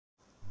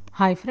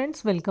Hi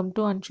friends, welcome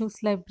to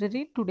Anshu's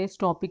library. Today's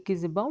topic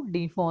is about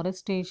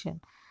deforestation.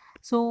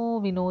 So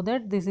we know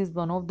that this is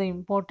one of the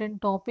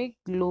important topic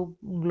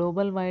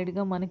global wide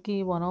ga manaki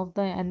one of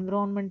the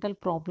environmental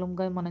problem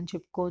ga మనం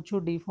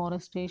చెప్పుకోవచ్చు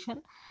deforestation.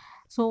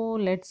 So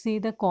let's see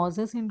the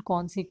causes and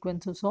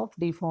consequences of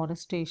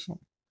deforestation.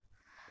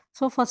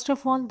 So first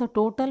of all, the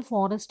total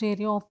forest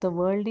area of the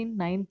world in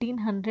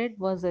 1900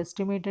 was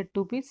estimated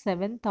to be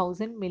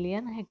 7,000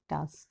 million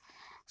hectares.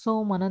 So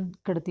మనం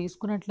ఇక్కడ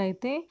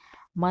తీసుకున్నట్లయితే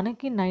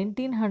మనకి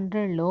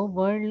 1900లో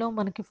వరల్డ్లో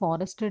మనకి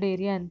forested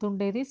area ఎంత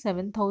ఉండేది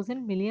 7,000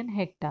 million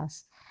hectares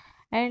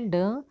and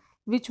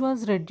which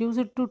was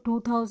reduced to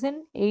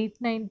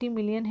 2,890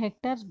 million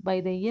hectares by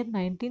the year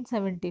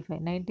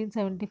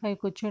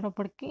 1975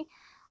 వచ్చేటప్పటికి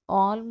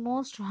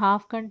almost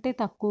half కంటే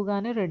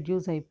తక్కువగానే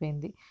రెడ్యూస్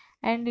అయిపోయింది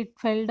and it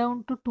fell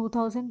down to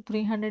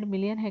 2,300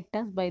 million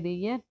hectares by the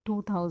year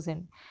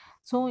 2000.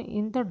 So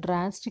ఇంత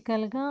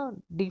డ్రాస్టికల్గా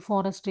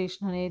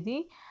డిఫారెస్టేషన్ అనేది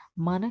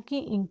మనకి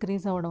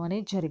ఇంక్రీజ్ అవ్వడం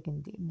అనేది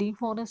జరిగింది.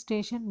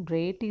 Deforestation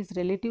rate is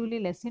relatively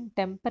less in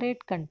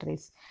temperate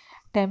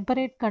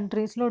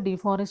కంట్రీస్లో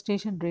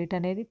డిఫారెస్టేషన్ రేట్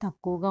అనేది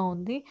తక్కువగా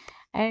ఉంది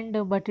and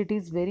but it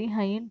is very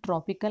high in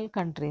tropical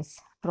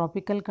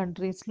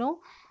కంట్రీస్లో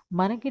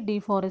మనకి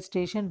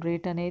డిఫారెస్టేషన్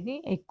రేట్ అనేది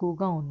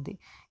ఎక్కువగా ఉంది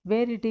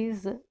wear it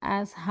is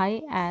as high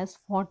as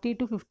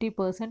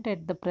 40-50%.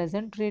 At the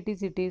present rate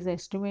it is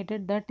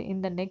estimated that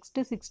in the next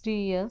 60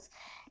 years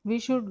we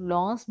should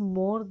lose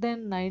more than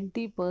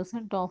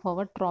 90% of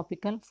our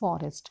tropical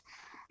forest.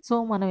 So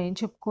మనం ఏం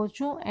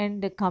చెప్పుకోవచ్చు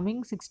and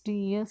coming 60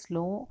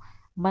 yearsలో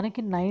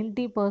మనకి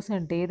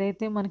 90%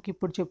 ఏదైతే మనకి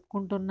ఇప్పుడు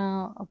చెప్పుకుంటున్న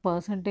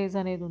పర్సంటేజ్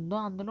అనేది ఉందో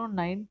అందులో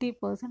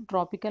 90%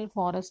 ట్రాపికల్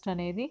ఫారెస్ట్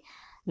అనేది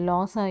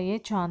లాస్ అయ్యే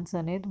ఛాన్స్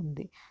అనేది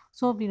ఉంది.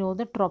 So we know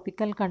the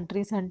tropical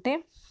countries అంటే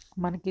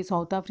మనకి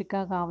సౌత్ ఆఫ్రికా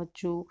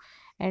కావచ్చు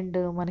అండ్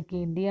మనకి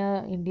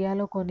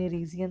ఇండియాలో కొన్ని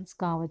రీజియన్స్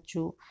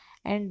కావచ్చు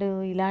అండ్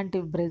ఇలాంటి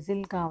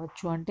బ్రెజిల్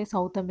కావచ్చు అంటే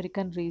సౌత్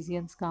అమెరికన్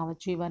రీజియన్స్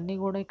కావచ్చు ఇవన్నీ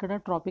కూడా ఇక్కడ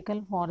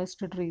ట్రాపికల్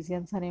ఫారెస్టెడ్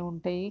రీజియన్స్ అనేవి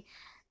ఉంటాయి.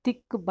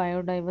 థిక్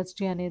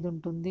బయోడైవర్సిటీ అనేది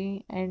ఉంటుంది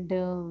అండ్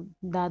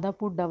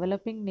దాదాపు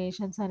డెవలపింగ్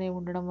నేషన్స్ అనేవి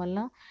ఉండడం వల్ల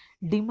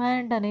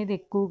డిమాండ్ అనేది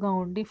ఎక్కువగా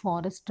ఉండి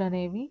ఫారెస్ట్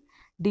అనేవి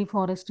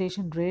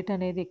డిఫారెస్టేషన్ రేట్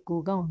అనేది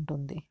ఎక్కువగా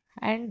ఉంటుంది.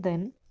 And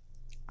then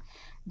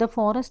the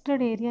forested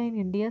area in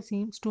India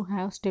seems to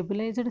have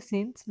stabilized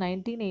since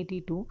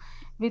 1982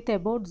 with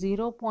about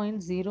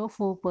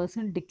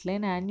 0.04%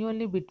 decline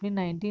annually between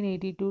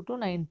 1982 to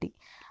 90.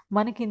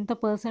 మనకి ఇంత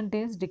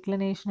పర్సంటేజ్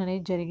డిక్లనేషన్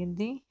అనేది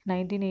జరిగింది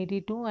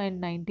 1982 అండ్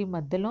 90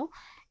 మధ్యలో.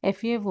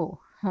 FAO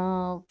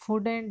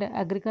food and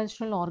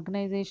agricultural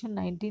organisation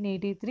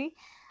 1983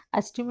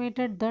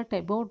 estimated that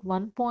about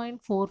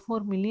 1.44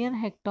 million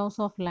hectares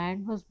of land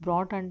was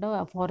brought under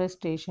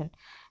afforestation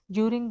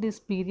during this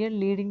period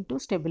leading to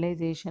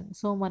stabilisation.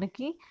 So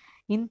మనకి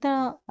ఇంత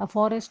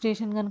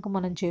afforestation కనుక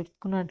మనం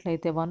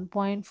చేసుకున్నట్లయితే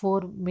 1.4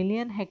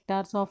 మిలియన్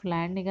హెక్టార్స్ ఆఫ్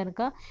ల్యాండ్ని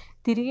కనుక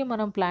తిరిగి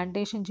మనం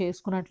ప్లాంటేషన్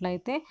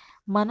చేసుకున్నట్లయితే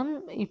మనం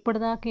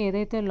ఇప్పటిదాకా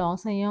ఏదైతే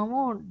లాస్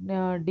అయ్యామో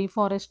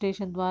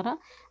డిఫారెస్టేషన్ ద్వారా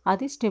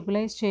అది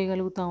స్టెబిలైజ్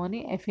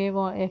చేయగలుగుతామని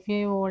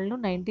FAO వాళ్ళు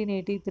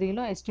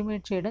 1983లో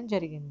ఎస్టిమేట్ చేయడం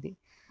జరిగింది.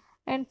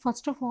 And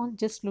first of all,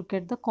 just look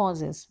at the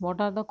causes. What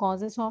are the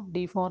causes of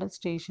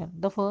deforestation?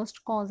 The first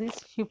cause is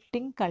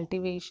shifting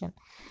cultivation.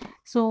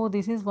 So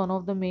this is one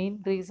of the main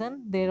reason.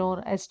 There are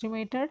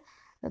estimated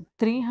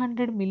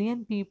 300 million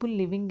people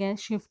living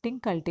as shifting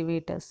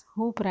cultivators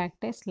who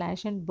practice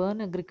slash and burn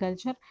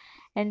agriculture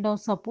and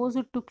are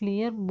supposed to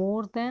clear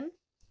more than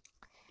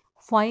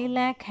 5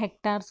 lakh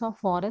hectares of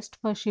forest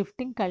for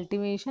shifting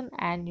cultivation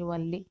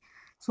annually.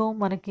 So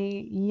మనకి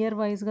year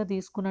వైజ్గా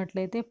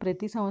తీసుకున్నట్లయితే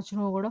ప్రతి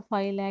సంవత్సరం కూడా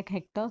 5 lakh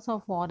hectares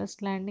of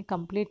forest ల్యాండ్ని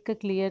కంప్లీట్గా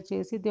clear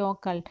చేసి they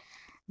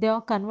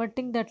are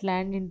converting that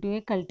land into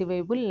A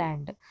cultivable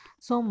land.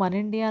 So మన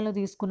ఇండియాలో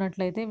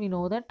తీసుకున్నట్లయితే we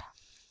know that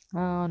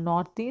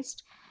north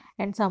east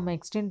and some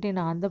extent in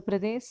Andhra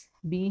Pradesh,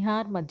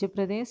 Bihar, Madhya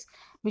Pradesh,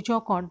 which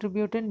have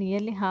contributed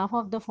nearly half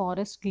of the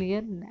forest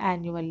clear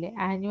annually.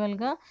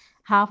 Annualga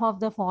half of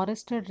the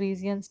forested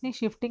regions ni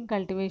shifting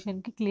cultivation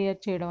ki clear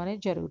cheyadam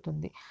anedi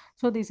jarugutundi.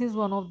 So this is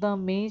one of the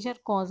major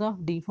cause of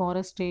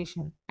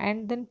deforestation. And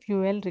then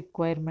fuel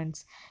requirements.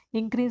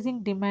 Increasing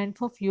demand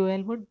for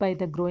fuel wood by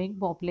the growing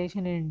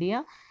population in India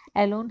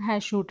alone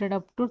has shooted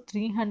up to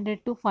 300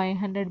 to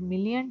 500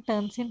 million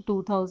tons in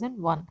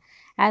 2001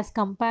 as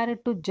compared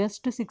to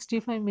just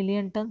 65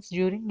 million tons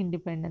during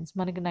independence.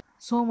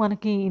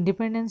 మనకి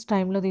independence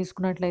టైంలో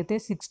తీసుకున్నట్లయితే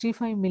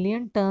 65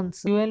 million tons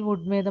fuel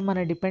would మీద మన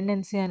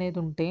dependency అనేది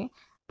ఉంటే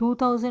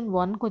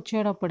 2001కి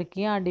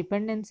వచ్చేటప్పటికి ఆ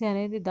dependency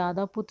అనేది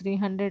దాదాపు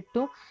 300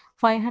 to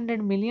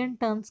 500 మిలియన్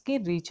టన్స్కి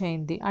రీచ్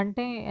అయింది.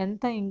 అంటే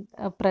ఎంత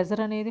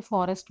ప్రెజర్ అనేది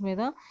ఫారెస్ట్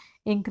మీద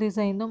ఇంక్రీజ్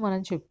అయిందో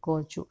మనం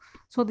చెప్పుకోవచ్చు.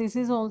 So this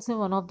is also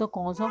one of the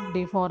cause of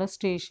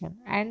deforestation.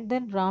 And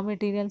then రా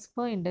materials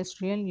for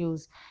industrial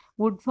use.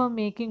 wood for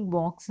making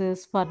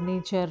boxes,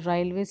 furniture,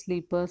 railway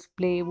sleepers,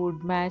 plywood,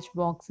 match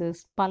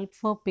boxes, pulp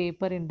for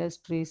paper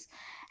industries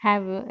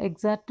have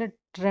exerted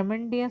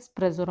tremendous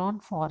pressure on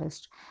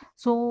forest.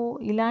 So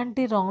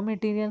ఇలాంటి రా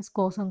materials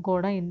కోసం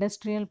కూడా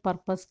industrial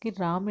పర్పస్కి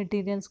రా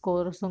materials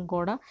కోసం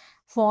కూడా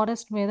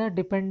forest మీద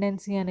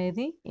డిపెండెన్సీ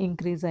అనేది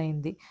ఇంక్రీజ్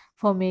అయింది.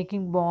 For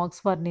making box,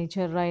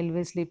 furniture,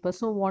 railway sleeper,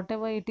 so what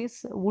ever it is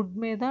would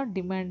మీద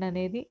డిమాండ్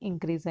అనేది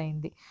ఇంక్రీజ్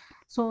అయింది.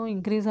 సో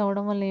ఇంక్రీజ్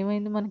అవ్వడం వల్ల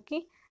ఏమైంది మనకి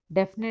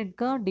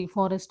డెఫినెట్గా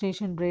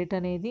డిఫారెస్టేషన్ రేట్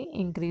అనేది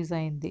ఇంక్రీజ్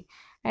అయింది.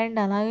 అండ్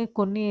అలాగే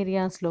కొన్ని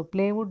ఏరియాస్లో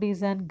plywood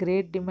is and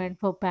great demand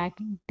for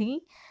packing tea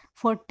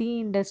for tea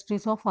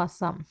industries of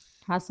Assam.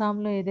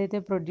 అస్సాంలో ఏదైతే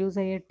ప్రొడ్యూస్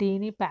అయ్యే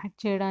టీని ప్యాక్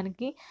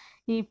చేయడానికి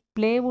ఈ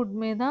ప్లేవుడ్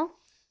మీద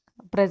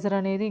ప్రెజర్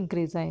అనేది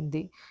ఇంక్రీజ్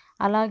అయింది.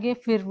 అలాగే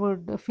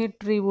Phir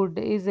tree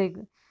wood is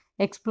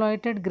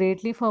exploited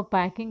greatly for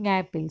packing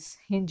apples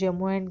in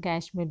Jammu and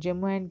Kashmir.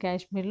 Jammu and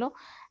కాశ్మీర్లో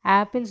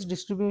యాపిల్స్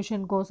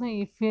డిస్ట్రిబ్యూషన్ కోసం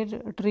ఈ ఫిర్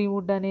ట్రీ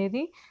వుడ్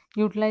అనేది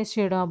యూటిలైజ్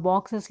చేయడం, ఆ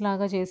బాక్సెస్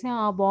లాగా చేసి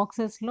ఆ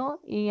బాక్సెస్లో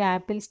ఈ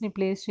యాపిల్స్ని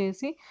ప్లేస్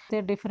చేసి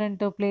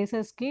డిఫరెంట్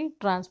ప్లేసెస్కి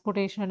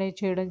ట్రాన్స్పోర్టేషన్ అనేది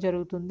చేయడం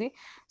జరుగుతుంది.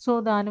 సో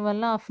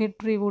దానివల్ల ఆ ఫిర్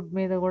ట్రీ వుడ్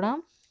మీద కూడా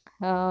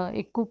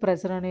ఎక్కువ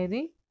ప్రెషర్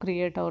అనేది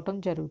క్రియేట్ అవటం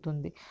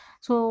జరుగుతుంది.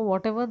 So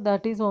what ever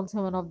that is also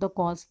one of the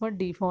cause for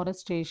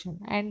deforestation.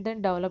 And then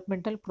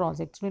developmental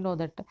projects, we know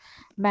that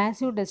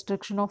massive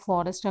destruction of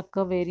forest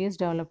occur various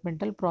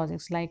developmental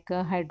projects like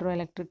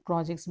hydroelectric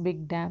projects, big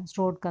dams,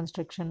 road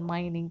construction,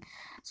 mining.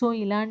 So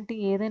ఇలాంటి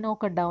ఏదైనా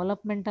ఒక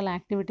developmental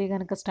activity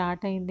కనుక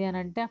start అయింది అని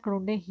అంటే అక్కడ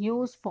ఉండే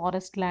huge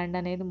forest land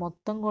అనేది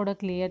మొత్తం కూడా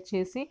క్లియర్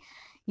చేసి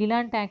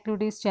ఇలాంటి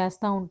యాక్టివిటీస్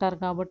చేస్తూ ఉంటారు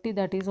కాబట్టి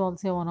that is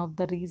also one of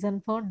the reason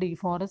for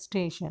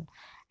deforestation.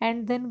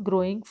 And then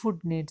growing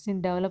food needs in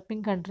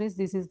developing countries,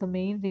 this is the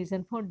main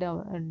reason for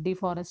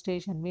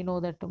deforestation. We know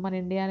that మన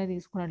ఇండియానే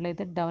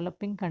తీసుకున్నట్లయితే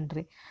డెవలపింగ్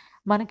కంట్రీ,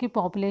 మనకి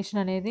population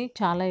అనేది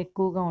చాలా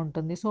ఎక్కువగా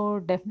ఉంటుంది. సో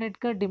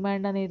డెఫినెట్గా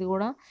demand అనేది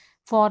కూడా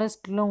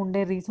ఫారెస్ట్లో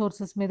ఉండే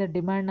రీసోర్సెస్ మీద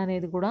డిమాండ్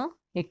అనేది కూడా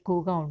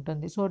ఎక్కువగా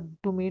ఉంటుంది. So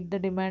to meet the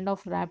demand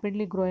of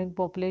rapidly growing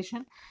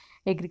population,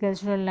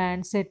 agricultural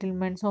land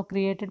settlements are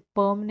created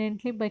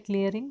permanently by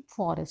clearing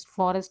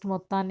forest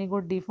మొత్తాన్ని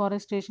కూడా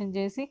డిఫారెస్టేషన్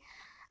చేసి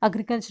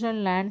అగ్రికల్చరల్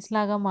ల్యాండ్స్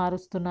లాగా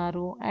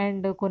మారుస్తున్నారు.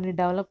 అండ్ కొన్ని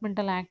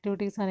డెవలప్మెంటల్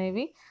యాక్టివిటీస్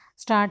అనేవి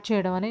స్టార్ట్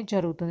చేయడం అనేది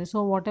జరుగుతుంది. So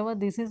what ever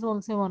this is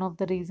also one of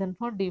the reason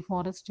for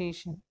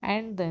deforestation.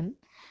 And then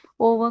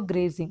over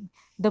grazing,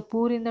 the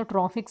poor in the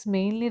traffics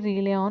mainly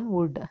relay on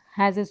would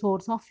as a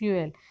source of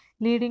fuel,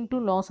 leading to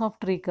loss of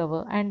tree cover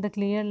and the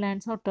clear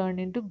lands are turned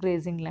into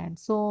grazing lands.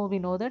 So we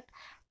know that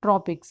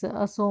tropics,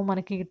 so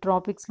మనకి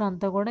ట్రాపిక్స్లో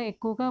అంతా కూడా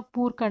ఎక్కువగా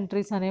poor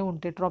countries అనేవి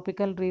ఉంటాయి.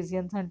 Tropical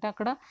regions అంటే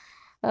అక్కడ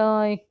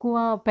ఎక్కువ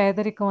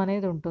పేదరికం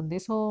అనేది ఉంటుంది.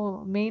 So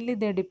mainly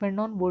they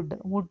depend on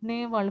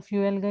వుడ్నే వాళ్ళు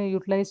ఫ్యూయల్గా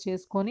యూటిలైజ్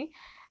చేసుకొని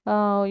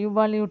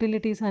వాళ్ళ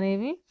యూటిలిటీస్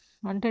అనేవి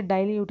అంటే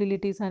డైలీ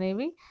యూటిలిటీస్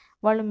అనేవి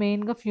వాళ్ళు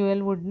మెయిన్గా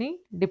ఫ్యూయల్ వుడ్ని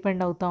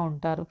డిపెండ్ అవుతూ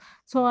ఉంటారు.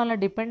 సో అలా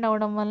డిపెండ్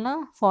అవ్వడం వల్ల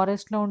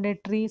ఫారెస్ట్లో ఉండే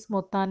ట్రీస్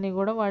మొత్తాన్ని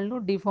కూడా వాళ్ళు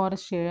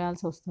డిఫారెస్ట్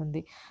చేయాల్సి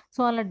వస్తుంది. సో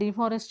అలా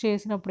డిఫారెస్ట్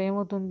చేసినప్పుడు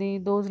ఏమవుతుంది,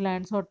 those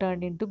lands are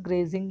turned into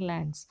grazing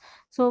lands.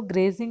 So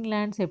grazing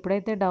lands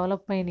ఎప్పుడైతే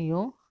develop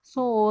అయినాయో so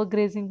over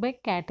grazing by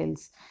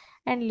cattles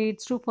and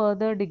leads to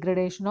further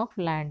degradation of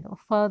land,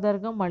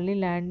 ఫర్దర్గా మళ్ళీ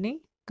ల్యాండ్ని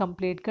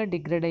కంప్లీట్గా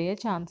డిగ్రేడ్ అయ్యే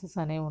ఛాన్సెస్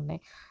అనేవి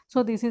ఉన్నాయి. So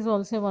this is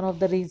also one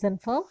of the reason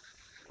for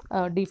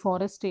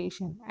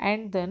deforestation.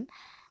 And then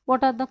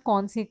what are the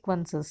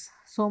consequences?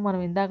 So మనం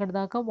ఇందాకటి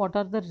దాకా వాట్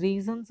ఆర్ ద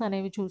రీజన్స్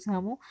అనేవి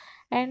చూసాము.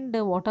 And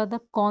what are the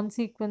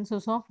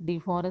consequences of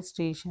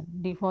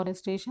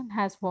deforestation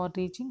has far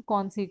reaching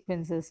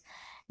consequences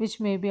which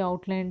may be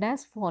outlined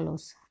as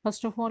follows.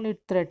 First of all, it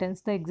threatens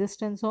the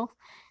existence of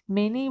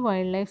many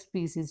wildlife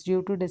species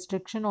due to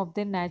destruction of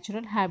their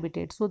natural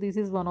habitat. So this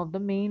is one of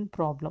the main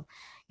problem.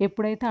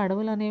 ఎప్పుడైతే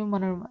అడవులు అనేవి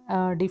మనం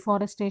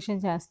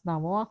deforestation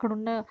చేస్తున్నామో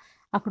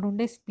అక్కడ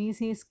ఉండే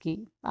స్పీసీస్కి,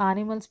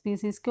 animal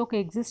స్పీసీస్కి ఒక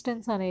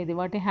existence అనేది,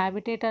 వాటి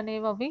హ్యాబిటేట్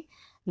అనేవి అవి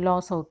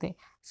లాస్ అవుతాయి.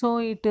 So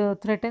it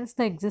threatens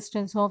the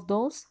existence of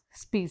those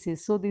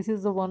species. So this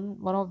is the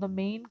one of the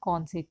main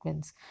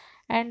consequence.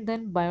 And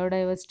then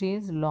biodiversity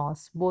is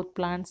loss, both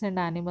plants and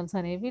animals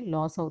అనేవి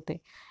లాస్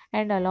అవుతాయి.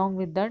 And along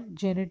with that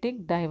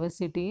genetic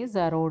diversity is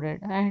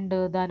అరోడెడ్. And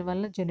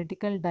దానివల్ల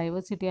genetical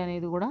diversity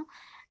అనేది కూడా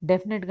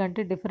డెఫినెట్గా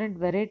అంటే different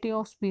variety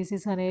of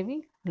species అనేవి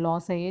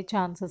loss అయ్యే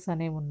chances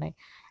అనేవి ఉన్నాయి.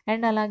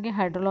 అండ్ అలాగే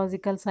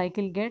hydrological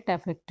cycle get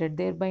affected,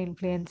 there by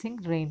influencing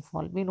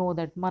rainfall. We know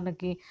that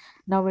మనకి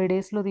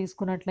నౌ-ఏ-డేస్లో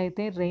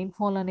తీసుకున్నట్లయితే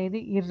రెయిన్ఫాల్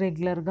అనేది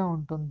ఇర్రెగ్యులర్గా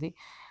ఉంటుంది.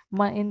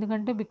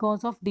 ఎందుకంటే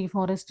బికాస్ ఆఫ్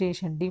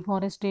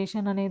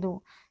డిఫారెస్టేషన్ అనేది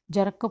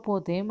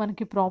జరగకపోతే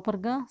మనకి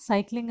ప్రాపర్గా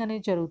సైక్లింగ్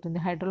అనేది జరుగుతుంది,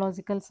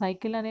 హైడ్రలాజికల్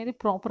సైకిల్ అనేది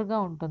ప్రాపర్గా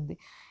ఉంటుంది.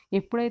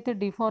 ఎప్పుడైతే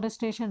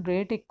డిఫారెస్టేషన్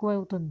రేట్ ఎక్కువ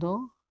అవుతుందో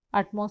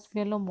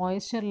అట్మాస్ఫియర్లో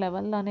మాయిశ్చర్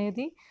లెవెల్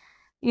అనేది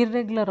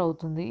ఇర్రెగ్యులర్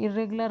అవుతుంది.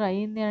 ఇర్రెగ్యులర్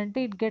అయ్యింది అంటే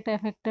it get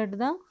affected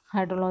the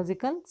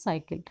hydrological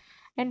cycle.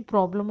 And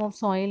problem of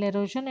soil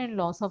erosion and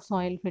loss of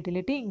soil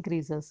fertility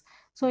increases.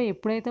 So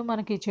ఎప్పుడైతే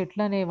మనకి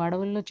చెట్లు అనేవి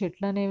అడవుల్లో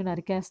చెట్లు అనేవి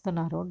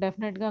నరికేస్తున్నారో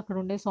డెఫినెట్గా అక్కడ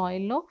ఉండే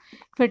సాయిల్లో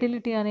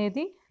ఫెర్టిలిటీ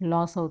అనేది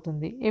లాస్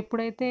అవుతుంది.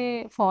 ఎప్పుడైతే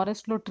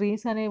ఫారెస్ట్లో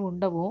ట్రీస్ అనేవి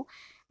ఉండవో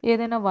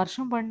ఏదైనా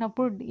వర్షం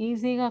పడినప్పుడు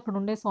ఈజీగా అక్కడ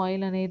ఉండే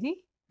సాయిల్ అనేది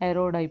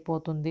ఎరోడ్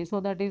అయిపోతుంది. So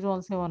that is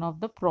also one of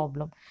the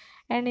problem.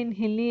 And in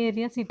hilly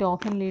areas it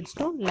often leads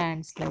to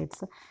land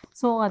slides.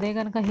 So అదే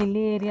కనుక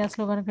హిల్లీ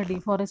ఏరియాస్లో కనుక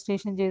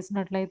డిఫారెస్టేషన్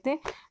చేసినట్లయితే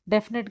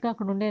డెఫినెట్గా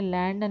అక్కడ ఉండే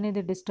ల్యాండ్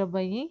అనేది డిస్టర్బ్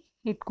అయ్యి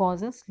it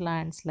causes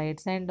land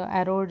slides and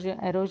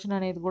erosion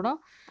అనేది కూడా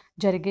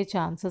జరిగే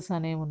ఛాన్సెస్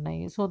అనేవి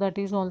ఉన్నాయి. So that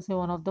is also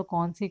one of the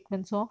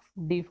consequence of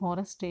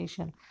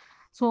deforestation.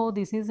 So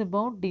this is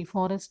about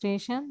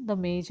deforestation, the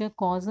major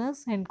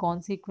causes and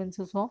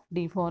consequences of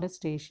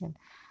deforestation.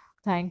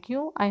 Thank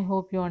you. I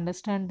hope you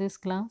understand this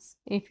class.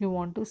 If you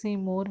want to see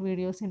more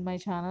videos in my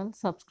channel,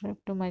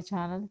 subscribe to my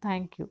channel.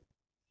 Thank you.